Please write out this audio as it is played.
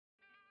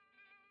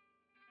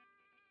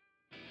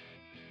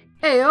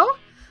Heyo,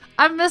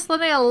 I'm Miss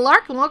Linnea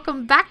Lark and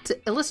welcome back to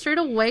Illustrate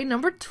Away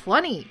number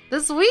 20.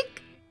 This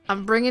week,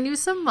 I'm bringing you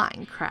some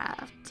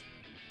Minecraft.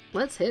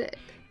 Let's hit it.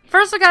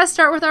 First, we gotta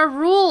start with our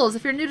rules.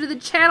 If you're new to the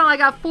channel, I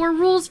got 4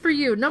 rules for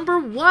you. Number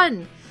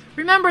 1,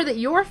 remember that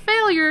your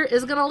failure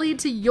is gonna lead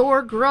to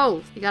your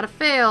growth. You gotta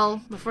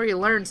fail before you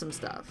learn some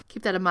stuff.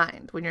 Keep that in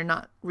mind when you're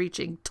not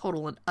reaching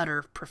total and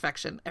utter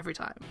perfection every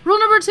time. Rule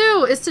number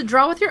 2 is to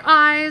draw with your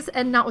eyes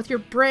and not with your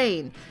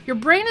brain. Your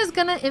brain is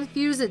gonna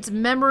infuse its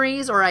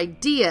memories or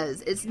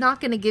ideas. It's not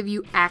gonna give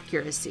you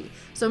accuracy.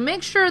 So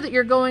make sure that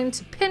you're going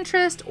to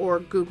Pinterest or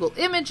Google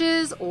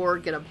Images or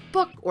get a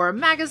book or a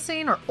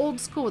magazine or old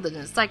school with an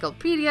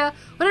encyclopedia.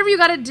 Whatever you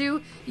gotta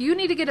do, you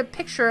need to get a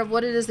picture of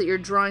what it is that you're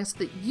drawing so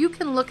that you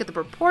can look at the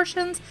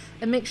proportions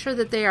and make sure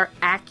that they are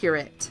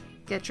accurate.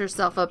 Get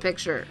yourself a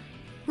picture.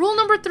 Rule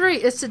number 3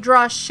 is to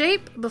draw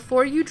shape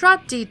before you draw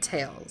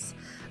details.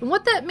 And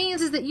what that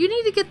means is that you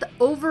need to get the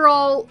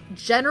overall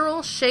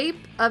general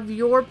shape of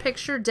your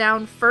picture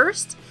down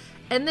first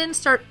and then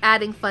start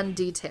adding fun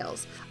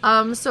details.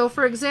 So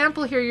for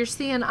example, here you're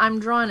seeing I'm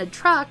drawing a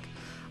truck,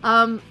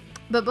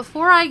 but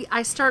before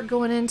I start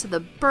going into the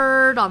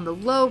bird on the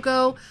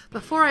logo,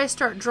 before I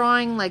start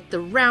drawing like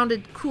the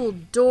rounded cool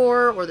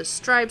door or the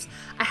stripes,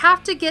 I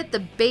have to get the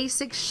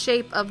basic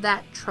shape of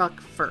that truck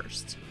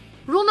first.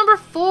 Rule number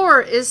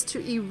 4 is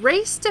to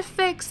erase to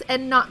fix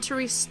and not to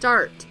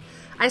restart.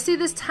 I see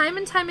this time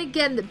and time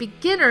again that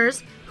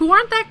beginners who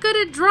aren't that good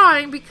at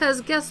drawing,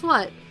 because guess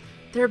what?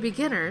 They're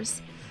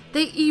beginners.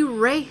 They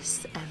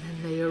erase and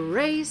then they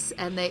erase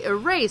and they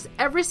erase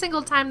every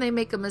single time they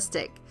make a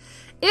mistake.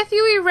 If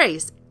you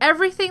erase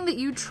everything that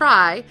you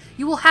try,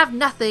 you will have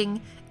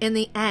nothing in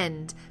the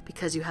end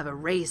because you have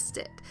erased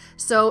it.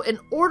 So in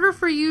order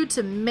for you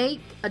to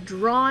make a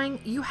drawing,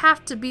 you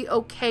have to be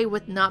okay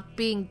with not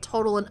being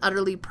total and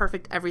utterly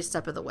perfect every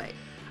step of the way.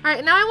 All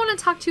right, now I want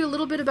to talk to you a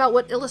little bit about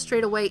what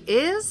Illustrate Away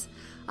is.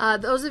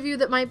 Those of you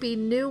that might be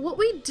new, what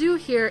we do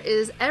here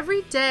is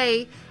every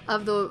day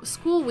of the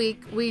school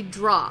week, we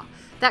draw.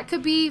 That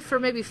could be for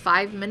maybe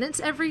 5 minutes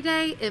every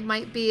day. It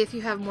might be, if you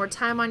have more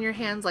time on your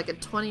hands, like a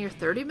 20 or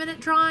 30 minute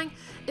drawing.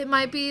 It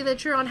might be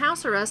that you're on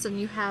house arrest and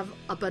you have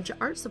a bunch of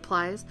art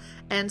supplies,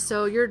 and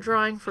so you're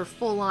drawing for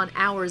full-on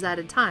hours at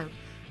a time.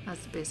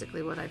 That's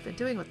basically what I've been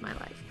doing with my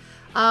life.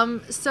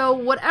 So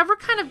whatever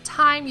kind of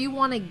time you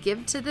want to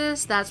give to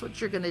this, that's what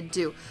you're going to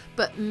do.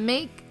 But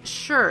make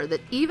sure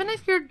that even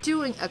if you're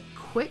doing a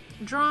quick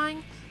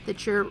drawing,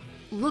 that you're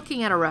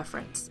looking at a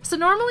reference. So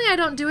normally I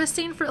don't do a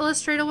scene for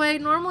Illustrate Away.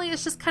 Normally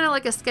it's just kind of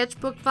like a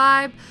sketchbook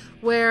vibe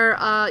where,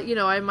 you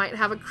know, I might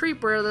have a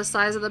creeper the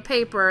size of the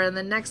paper, and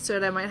then next to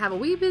it I might have a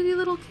wee bitty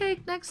little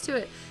cake next to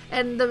it.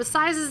 And the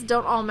sizes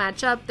don't all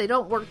match up. They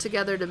don't work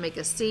together to make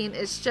a scene.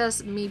 It's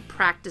just me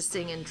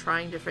practicing and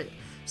trying different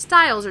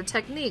styles or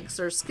techniques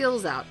or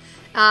skills out.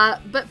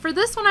 But for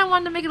this one, I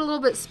wanted to make it a little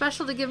bit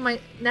special to give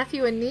my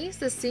nephew and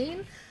niece a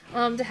scene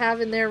to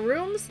have in their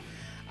rooms.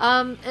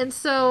 And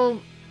so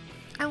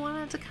I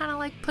wanted to kind of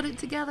like put it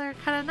together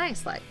kind of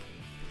nice like.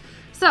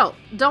 So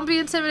don't be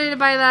intimidated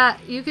by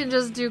that. You can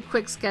just do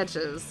quick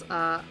sketches.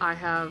 I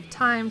have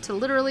time to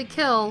literally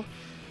kill,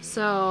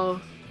 so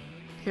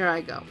here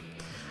I go.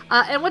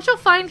 And what you'll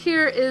find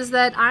here is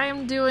that I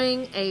am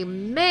doing a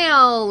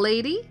male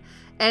lady,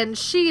 and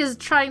she is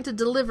trying to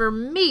deliver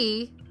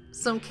me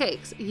some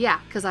cakes. Yeah,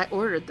 because I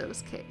ordered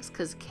those cakes,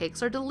 because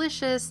cakes are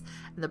delicious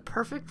and the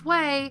perfect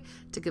way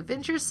to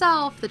convince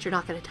yourself that you're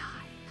not going to die.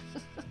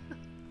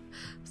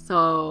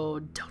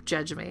 So don't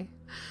judge me.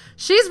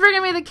 She's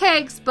bringing me the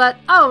cakes, but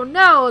oh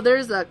no,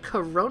 there's a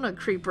corona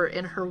creeper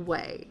in her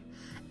way.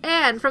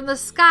 And from the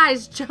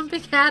skies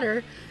jumping at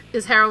her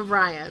is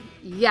Herobrine.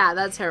 Yeah,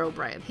 that's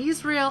Herobrine.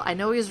 He's real. I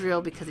know he's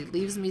real because he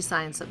leaves me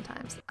signs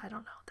sometimes. I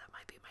don't know. That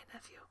might be my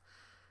nephew,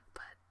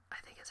 but I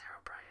think it's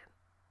Herobrine.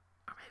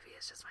 Or maybe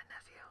it's just my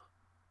nephew.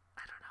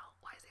 I don't know.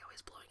 Why is he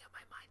always blowing up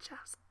my mine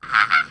shafts?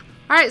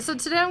 Alright, so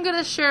today I'm going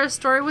to share a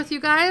story with you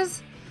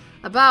guys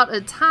about a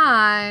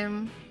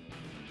time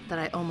that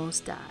I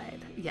almost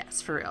died.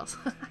 Yes, for reals.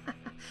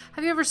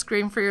 Have you ever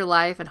screamed for your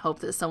life and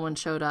hoped that someone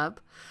showed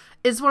up?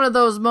 It's one of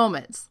those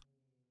moments.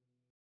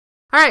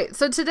 Alright,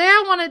 so today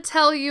I want to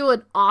tell you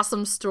an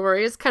awesome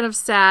story. It's kind of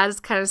sad, it's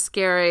kind of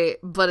scary,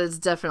 but it's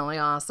definitely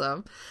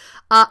awesome.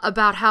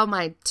 About how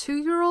my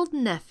 2-year-old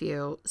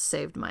nephew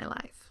saved my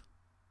life.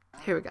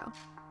 Here we go.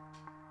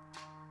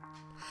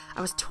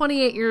 I was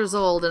 28 years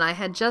old and I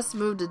had just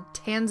moved to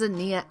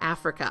Tanzania,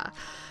 Africa.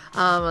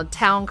 A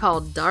town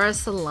called Dar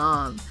es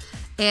Salaam.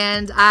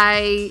 And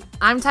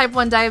I'm type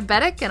 1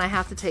 diabetic, and I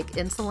have to take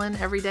insulin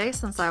every day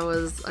since I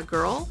was a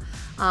girl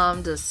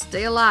to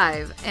stay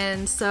alive.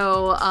 And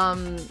so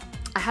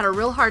I had a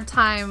real hard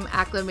time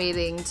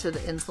acclimating to the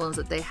insulins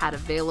that they had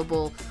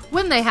available.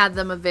 When they had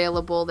them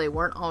available, they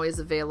weren't always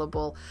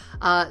available.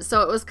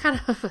 So it was kind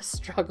of a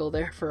struggle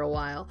there for a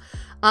while.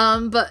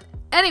 But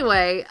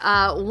anyway,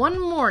 one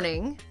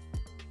morning,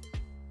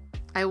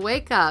 I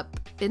wake up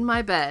in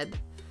my bed,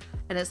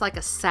 and it's like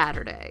a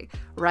Saturday,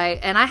 right?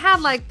 And I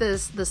had like the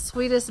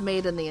sweetest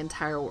maid in the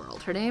entire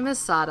world. Her name is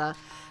Sada.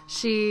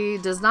 She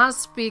does not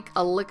speak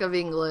a lick of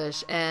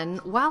English, and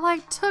while I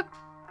took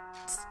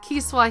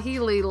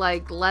Kiswahili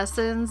like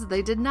lessons,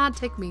 they did not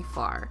take me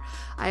far.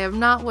 I am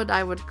not what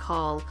I would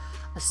call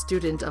a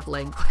student of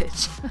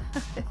language.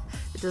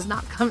 It does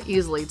not come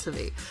easily to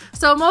me.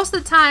 So most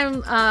of the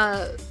time,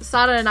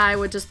 Sada and I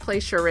would just play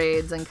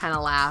charades and kind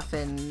of laugh,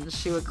 and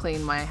she would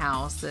clean my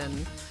house, and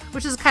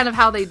which is kind of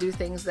how they do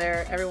things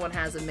there. Everyone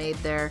has a maid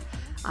there,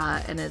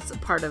 and it's a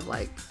part of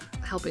like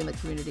helping the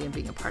community and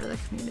being a part of the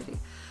community.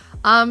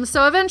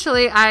 So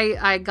eventually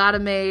I got a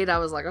maid. I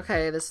was like,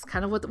 okay, this is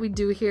kind of what we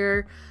do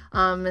here.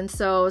 And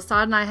so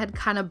Sada and I had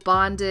kind of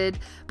bonded.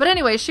 But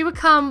anyway, she would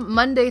come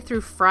Monday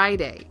through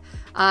Friday.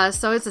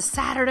 So it's a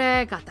Saturday.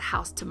 I got the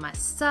house to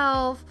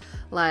myself.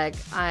 Like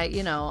I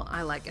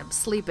am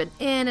sleeping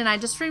in, and I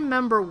just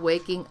remember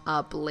waking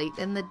up late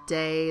in the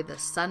day. The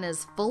sun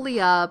is fully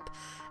up,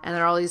 and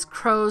there are all these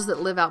crows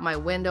that live out my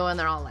window, and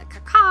they're all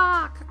like,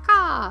 caw,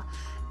 caw.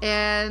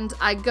 And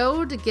I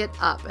go to get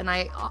up, and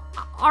I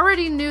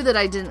already knew that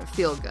I didn't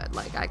feel good.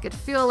 Like, I could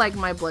feel like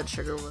my blood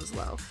sugar was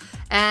low.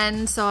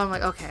 And so I'm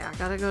like, okay, I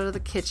gotta go to the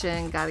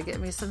kitchen, gotta get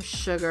me some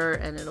sugar,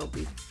 and it'll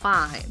be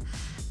fine.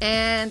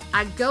 And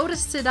I go to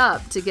sit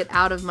up to get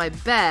out of my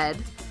bed,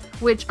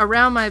 which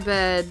around my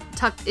bed,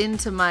 tucked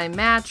into my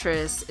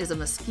mattress, is a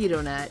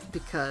mosquito net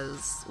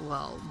because,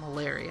 well,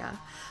 malaria.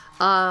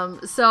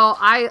 So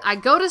I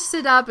go to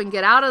sit up and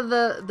get out of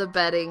the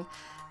bedding,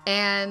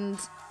 and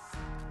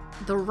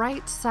the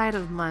right side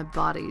of my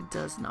body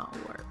does not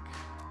work.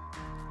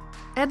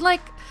 And like,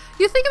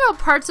 you think about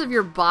parts of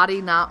your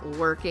body not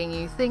working,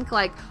 you think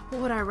like,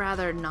 what would I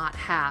rather not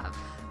have?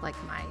 Like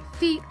my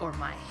feet or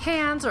my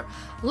hands? Or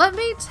let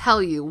me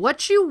tell you,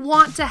 what you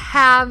want to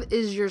have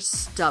is your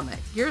stomach.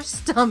 Your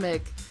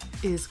stomach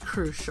is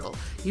crucial.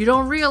 You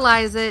don't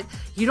realize it.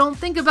 You don't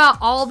think about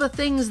all the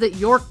things that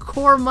your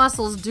core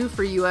muscles do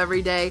for you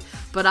every day,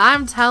 but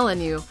I'm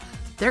telling you,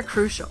 they're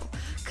crucial.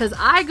 Because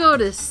I go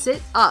to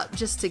sit up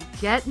just to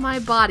get my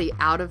body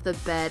out of the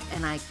bed,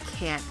 and I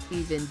can't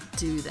even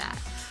do that.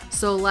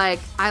 So I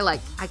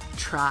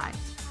try,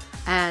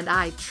 and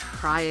I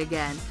try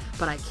again,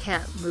 but I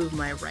can't move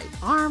my right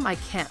arm. I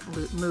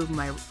can't move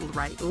my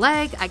right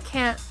leg. I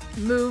can't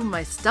move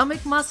my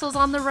stomach muscles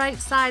on the right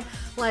side.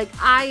 Like,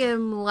 I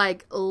am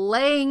like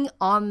laying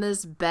on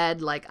this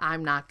bed like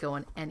I'm not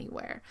going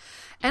anywhere.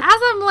 And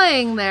as I'm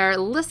laying there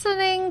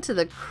listening to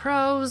the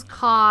crows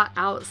caw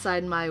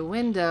outside my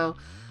window,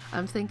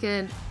 I'm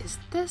thinking, is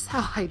this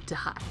how I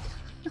die?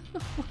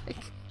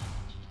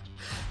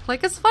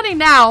 like it's funny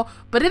now,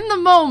 but in the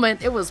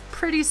moment, it was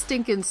pretty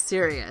stinking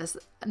serious.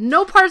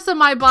 No parts of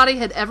my body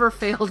had ever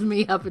failed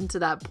me up until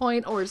that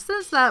point or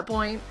since that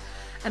point.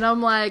 And I'm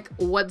like,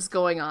 what's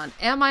going on?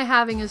 Am I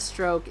having a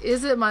stroke?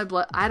 Is it my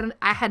blood?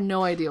 I had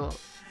no idea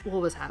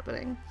what was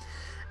happening.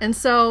 And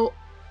so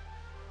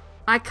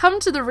I come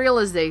to the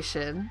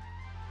realization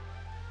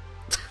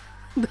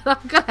that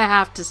I'm gonna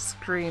have to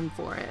scream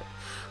for it.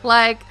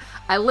 Like,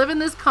 I live in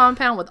this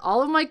compound with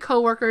all of my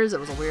coworkers. It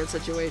was a weird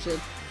situation.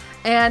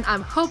 And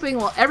I'm hoping,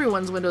 well,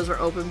 everyone's windows are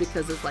open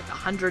because it's like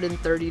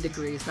 130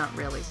 degrees. Not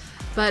really.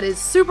 But it's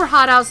super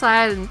hot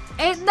outside,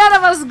 and none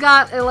of us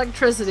got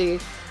electricity.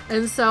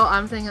 And so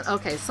I'm thinking,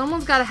 okay,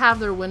 someone's got to have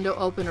their window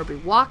open or be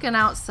walking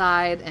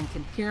outside and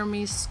can hear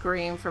me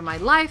scream for my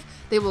life.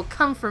 They will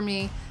come for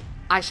me.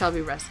 I shall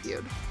be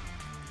rescued.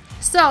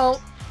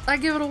 So I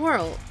give it a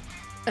whirl.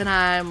 And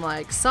I'm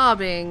like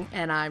sobbing,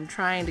 and I'm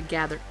trying to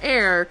gather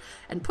air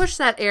and push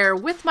that air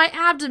with my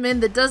abdomen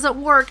that doesn't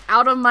work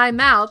out of my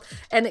mouth,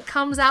 and it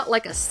comes out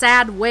like a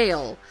sad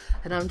wail.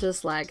 And I'm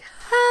just like,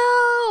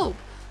 help,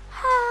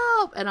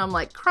 help. And I'm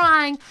like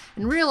crying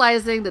and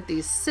realizing that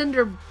these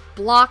cinder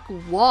block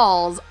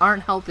walls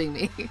aren't helping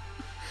me.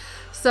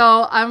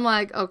 So I'm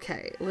like,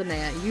 okay,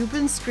 Linnea, you've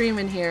been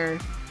screaming here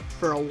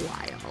for a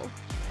while.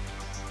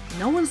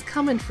 No one's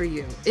coming for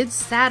you. It's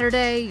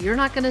Saturday. You're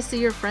not going to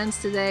see your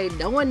friends today.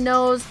 No one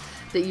knows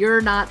that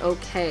you're not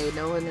okay.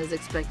 No one is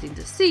expecting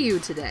to see you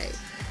today.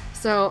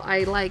 So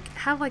I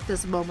have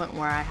this moment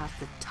where I have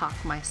to talk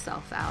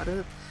myself out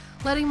of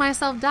letting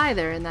myself die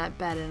there in that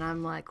bed. And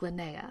I'm like,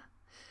 Linnea,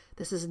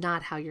 this is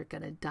not how you're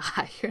going to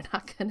die. You're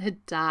not going to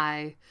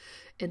die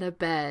in a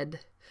bed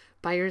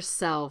by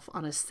yourself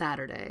on a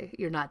Saturday.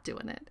 You're not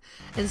doing it.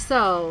 And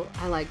so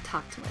I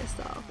talk to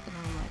myself, and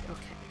I'm like,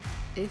 okay,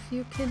 if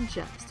you can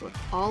just, with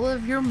all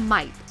of your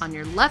might on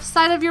your left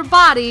side of your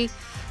body,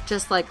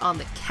 just on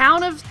the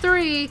count of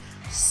 3,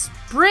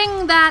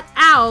 spring that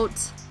out,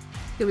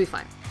 you'll be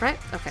fine, right?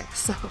 Okay,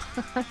 so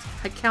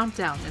I count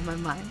down in my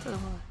mind. And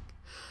I'm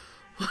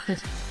like, 1,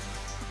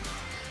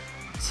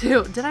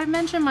 2. Did I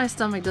mention my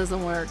stomach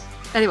doesn't work?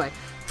 Anyway,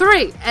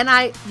 3.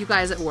 And you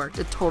guys, it worked.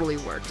 It totally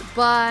worked.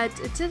 But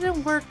it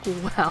didn't work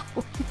well.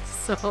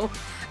 So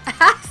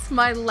as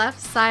my left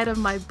side of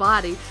my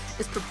body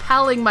is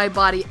propelling my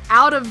body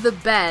out of the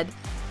bed,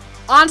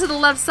 onto the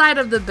left side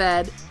of the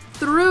bed,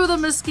 through the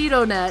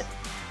mosquito net,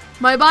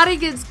 my body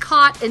gets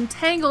caught and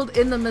tangled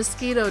in the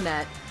mosquito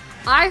net,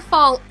 I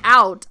fall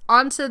out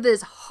onto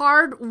this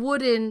hard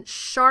wooden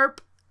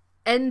sharp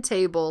end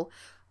table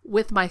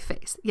with my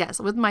face. Yes,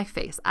 with my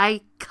face.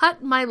 I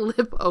cut my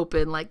lip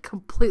open like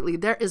completely.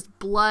 There is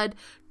blood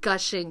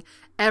gushing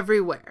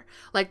everywhere.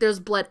 Like there's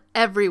blood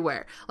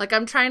everywhere. Like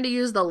I'm trying to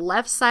use the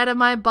left side of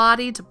my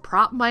body to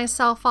prop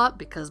myself up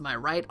because my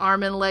right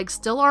arm and leg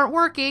still aren't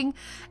working.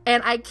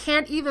 And I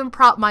can't even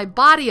prop my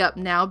body up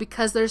now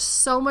because there's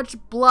so much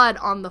blood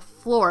on the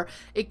floor.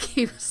 It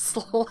keeps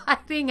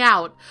sliding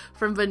out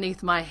from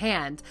beneath my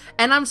hand.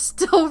 And I'm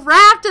still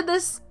wrapped in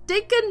this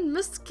stinking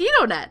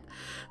mosquito net.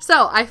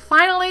 So I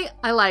finally,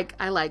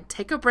 I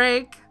take a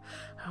break.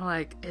 I'm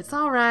like, it's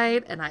all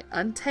right. And I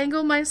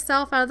untangle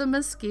myself out of the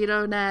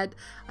mosquito net.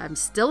 I'm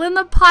still in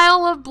the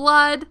pile of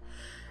blood.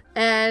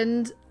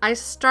 And I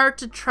start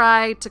to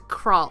try to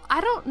crawl.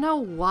 I don't know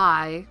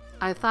why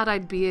I thought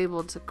I'd be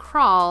able to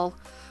crawl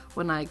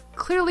when I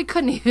clearly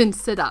couldn't even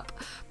sit up.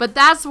 But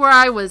that's where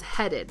I was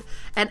headed.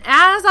 And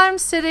as I'm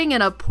sitting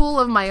in a pool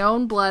of my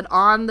own blood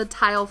on the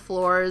tile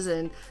floors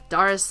in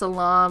Dar es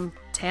Salaam,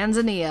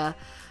 Tanzania,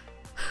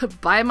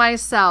 by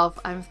myself,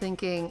 I'm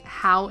thinking,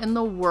 how in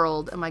the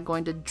world am I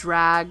going to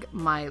drag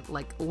my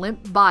like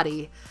limp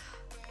body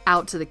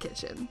out to the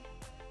kitchen?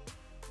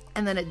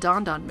 And then it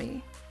dawned on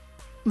me,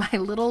 my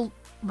little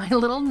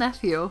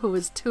nephew, who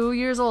was 2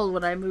 years old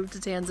when I moved to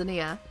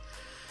Tanzania,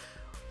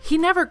 he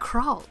never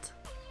crawled.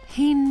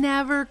 He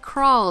never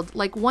crawled.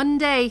 Like one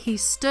day he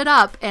stood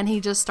up and he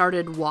just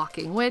started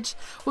walking, which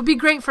would be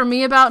great for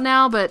me about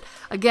now, but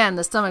again,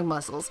 the stomach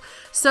muscles.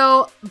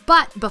 So,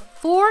 but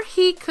before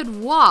he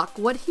could walk,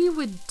 what he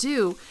would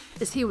do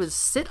is he would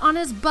sit on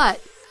his butt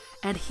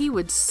and he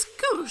would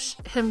scoosh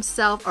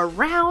himself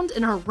around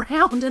and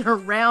around and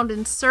around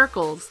in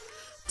circles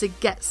to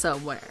get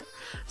somewhere.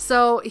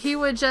 So he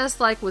would just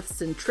like with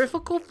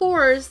centrifugal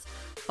force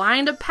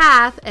find a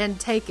path and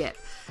take it.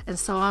 And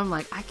so I'm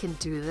like, I can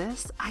do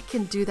this. I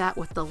can do that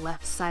with the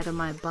left side of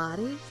my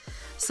body.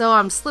 So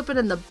I'm slipping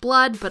in the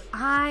blood, but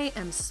I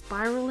am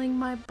spiraling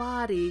my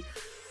body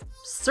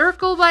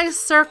circle by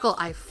circle.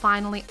 I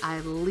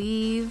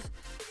leave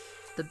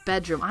the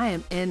bedroom. I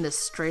am in the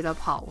straight up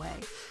hallway.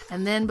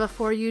 And then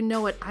before you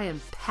know it, I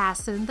am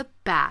passing the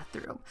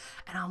bathroom.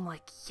 And I'm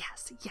like,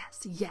 yes,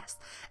 yes, yes.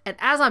 And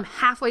as I'm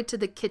halfway to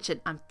the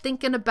kitchen, I'm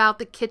thinking about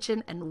the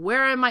kitchen and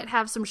where I might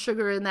have some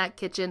sugar in that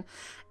kitchen.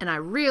 And I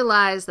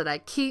realize that I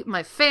keep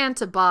my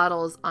Fanta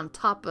bottles on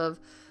top of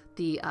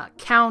the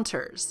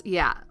counters.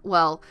 Yeah,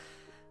 well,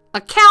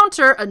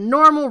 a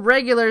normal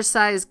regular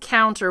size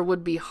counter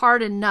would be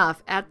hard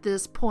enough at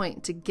this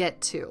point to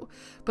get to.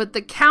 But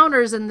the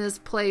counters in this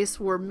place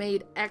were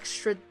made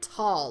extra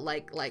tall,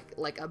 like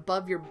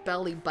above your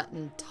belly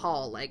button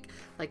tall, like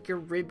your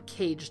rib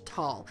cage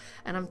tall.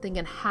 And I'm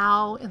thinking,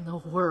 how in the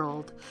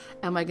world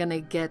am I gonna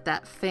get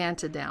that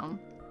Fanta down?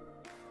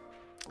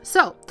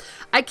 So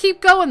I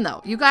keep going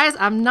though. You guys,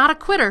 I'm not a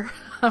quitter.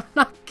 I'm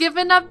not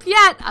giving up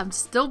yet. I'm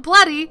still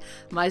bloody.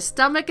 My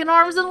stomach and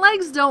arms and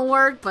legs don't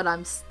work, but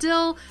I'm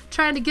still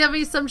trying to give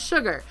me some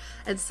sugar.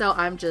 And so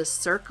I'm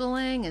just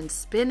circling and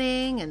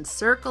spinning and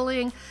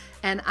circling,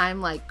 and I'm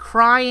like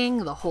crying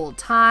the whole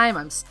time.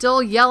 I'm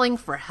still yelling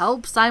for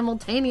help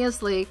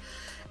simultaneously.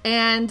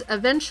 And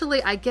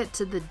eventually I get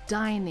to the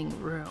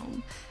dining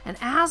room. And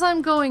as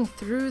I'm going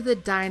through the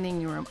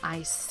dining room,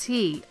 I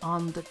see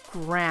on the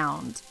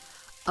ground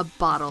a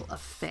bottle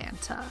of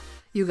Fanta.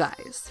 You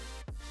guys,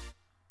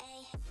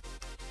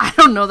 I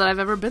don't know that I've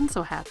ever been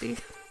so happy.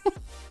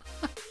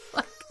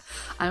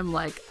 I'm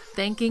like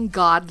thanking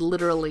God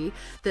literally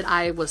that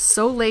I was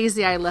so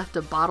lazy I left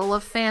a bottle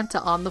of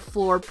Fanta on the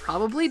floor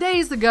probably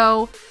days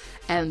ago,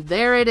 and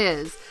there it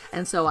is.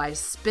 And so I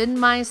spin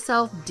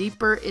myself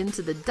deeper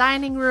into the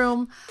dining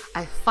room.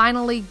 I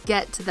finally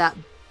get to that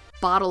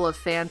bottle of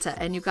Fanta,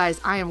 and you guys,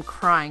 I am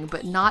crying,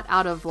 but not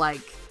out of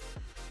like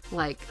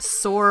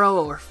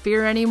sorrow or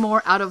fear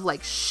anymore, out of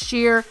like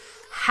sheer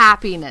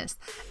happiness.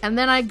 And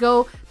then I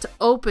go to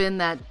open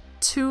that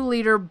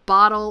 2-liter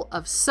bottle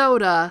of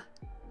soda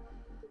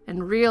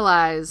and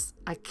realize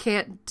I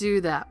can't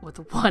do that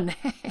with one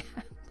hand.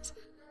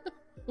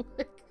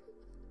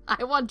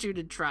 I want you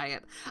to try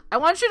it. I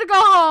want you to go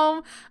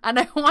home and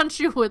I want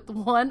you with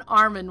one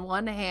arm and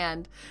one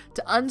hand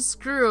to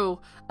unscrew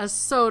a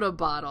soda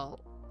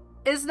bottle.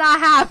 It's not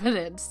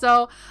happening.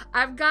 So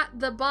I've got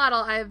the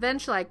bottle.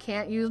 I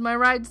can't use my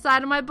right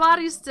side of my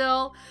body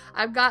still.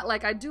 I've got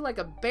I do like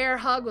a bear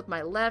hug with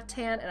my left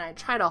hand, and I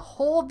try to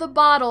hold the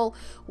bottle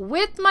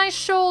with my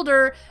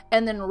shoulder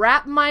and then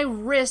wrap my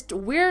wrist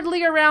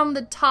weirdly around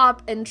the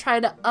top and try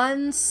to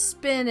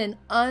unspin and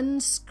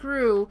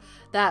unscrew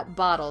that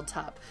bottle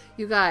top.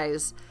 You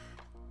guys,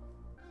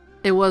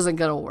 it wasn't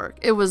gonna work.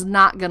 It was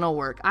not gonna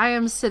work. I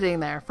am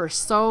sitting there for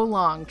so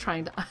long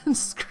trying to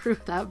unscrew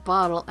that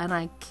bottle, and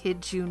I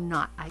kid you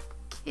not.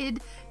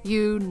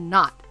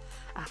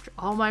 After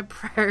all my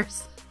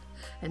prayers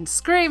and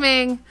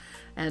screaming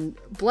and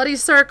bloody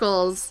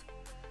circles,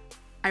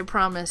 I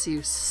promise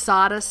you,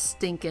 Sada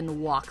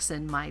stinkin' walks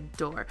in my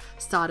door.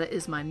 Sada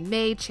is my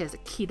maid. She has a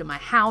key to my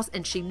house,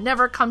 and she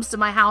never comes to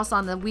my house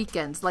on the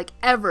weekends. Like,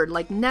 ever.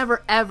 Like,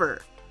 never,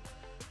 ever.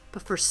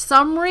 But for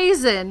some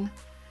reason,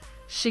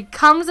 she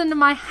comes into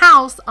my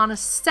house on a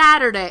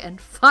Saturday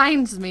and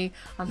finds me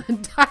on the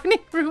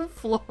dining room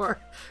floor,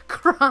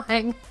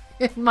 crying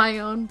in my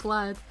own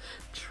blood,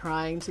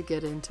 trying to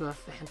get into a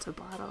Fanta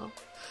bottle.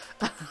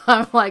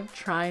 I'm like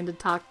trying to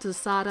talk to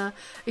Sada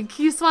in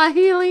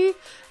Kiswahili,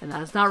 and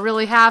that's not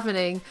really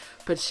happening,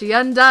 but she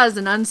undoes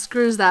and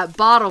unscrews that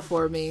bottle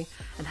for me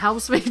and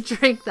helps me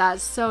drink that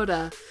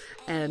soda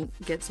and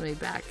gets me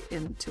back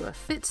into a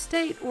fit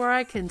state where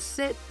I can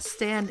sit,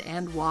 stand,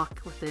 and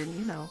walk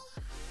within,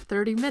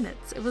 30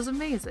 minutes. It was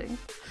amazing.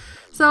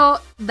 So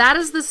that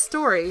is the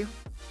story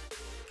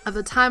of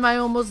the time I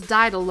almost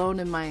died alone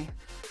in my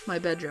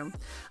bedroom.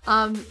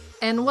 And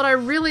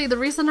the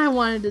reason I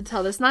wanted to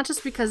tell this, not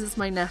just because it's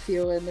my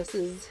nephew and this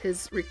is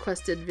his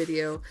requested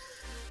video,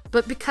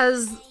 but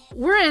because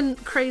we're in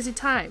crazy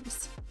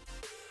times.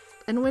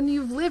 And when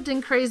you've lived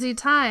in crazy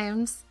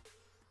times,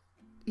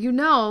 you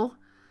know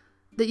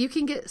that you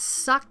can get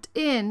sucked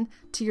in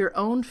to your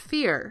own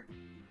fear.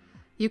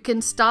 You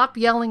can stop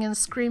yelling and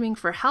screaming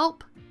for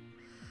help.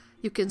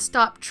 You can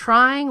stop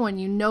trying when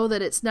you know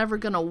that it's never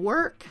going to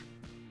work.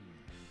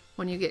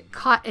 When you get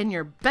caught in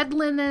your bed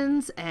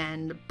linens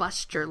and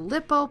bust your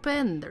lip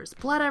open, there's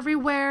blood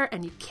everywhere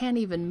and you can't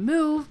even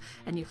move,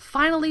 and you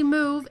finally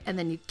move, and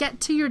then you get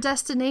to your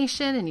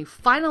destination and you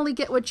finally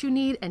get what you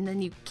need, and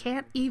then you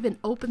can't even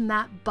open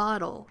that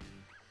bottle.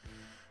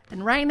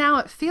 And right now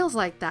it feels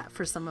like that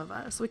for some of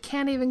us. We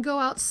can't even go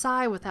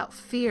outside without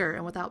fear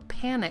and without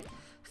panic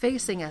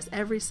facing us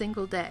every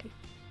single day.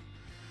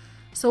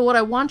 So what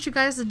I want you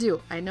guys to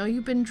do, I know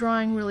you've been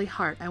drawing really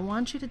hard. I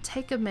want you to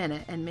take a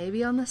minute and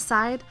maybe on the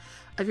side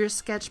of your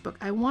sketchbook,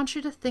 I want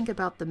you to think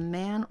about the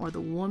man or the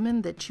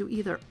woman that you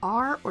either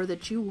are or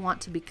that you want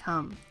to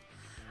become.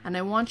 And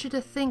I want you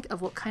to think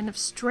of what kind of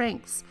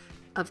strengths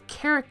of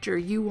character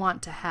you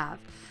want to have.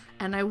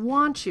 And I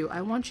want you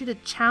to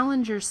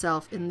challenge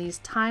yourself in these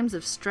times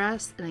of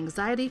stress and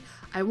anxiety.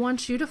 I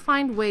want you to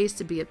find ways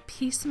to be a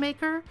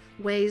peacemaker,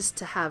 ways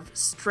to have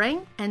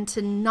strength, and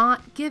to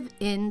not give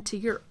in to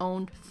your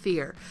own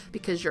fear.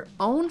 Because your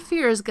own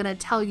fear is going to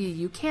tell you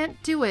you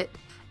can't do it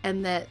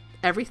and that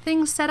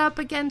everything's set up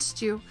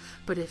against you.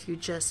 But if you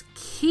just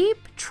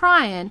keep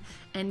trying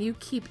and you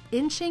keep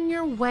inching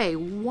your way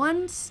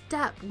one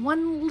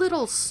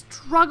little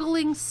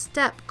struggling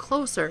step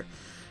closer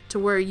to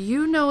where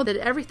you know that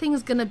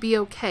everything's going to be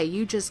okay.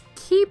 You just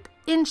keep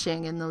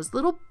inching in those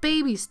little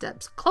baby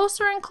steps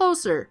closer and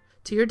closer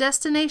to your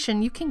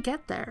destination. You can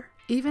get there.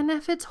 Even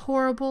if it's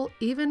horrible,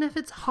 even if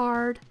it's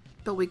hard.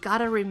 But we got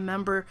to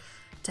remember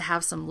to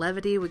have some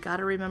levity. We got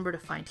to remember to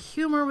find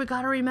humor. We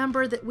got to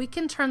remember that we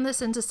can turn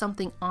this into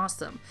something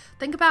awesome.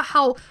 Think about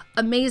how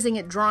amazing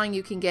at drawing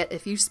you can get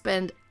if you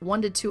spend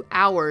 1 to 2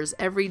 hours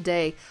every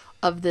day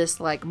of this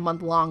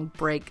month-long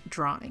break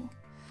drawing.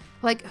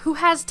 Who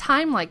has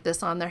time like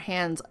this on their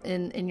hands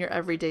in your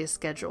everyday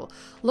schedule?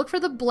 Look for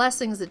the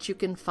blessings that you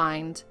can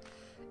find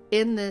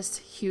in this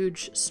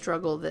huge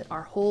struggle that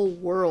our whole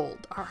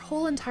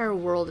entire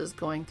world is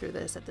going through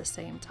this at the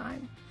same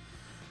time.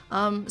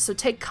 So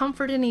take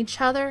comfort in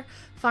each other.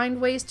 Find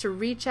ways to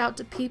reach out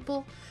to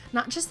people,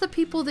 not just the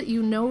people that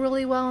you know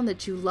really well and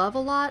that you love a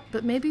lot,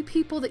 but maybe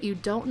people that you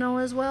don't know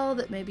as well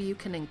that maybe you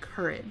can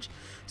encourage.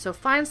 So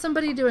find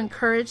somebody to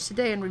encourage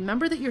today and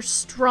remember that you're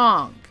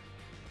strong.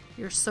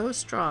 You're so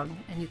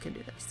strong and you can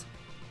do this.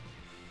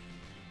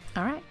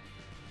 All right.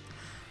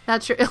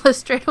 That's your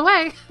Illustrate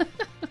Away.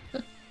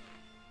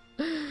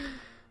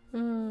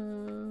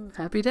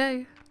 Happy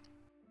day.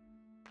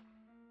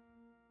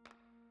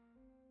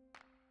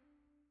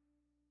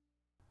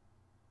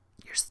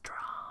 You're strong.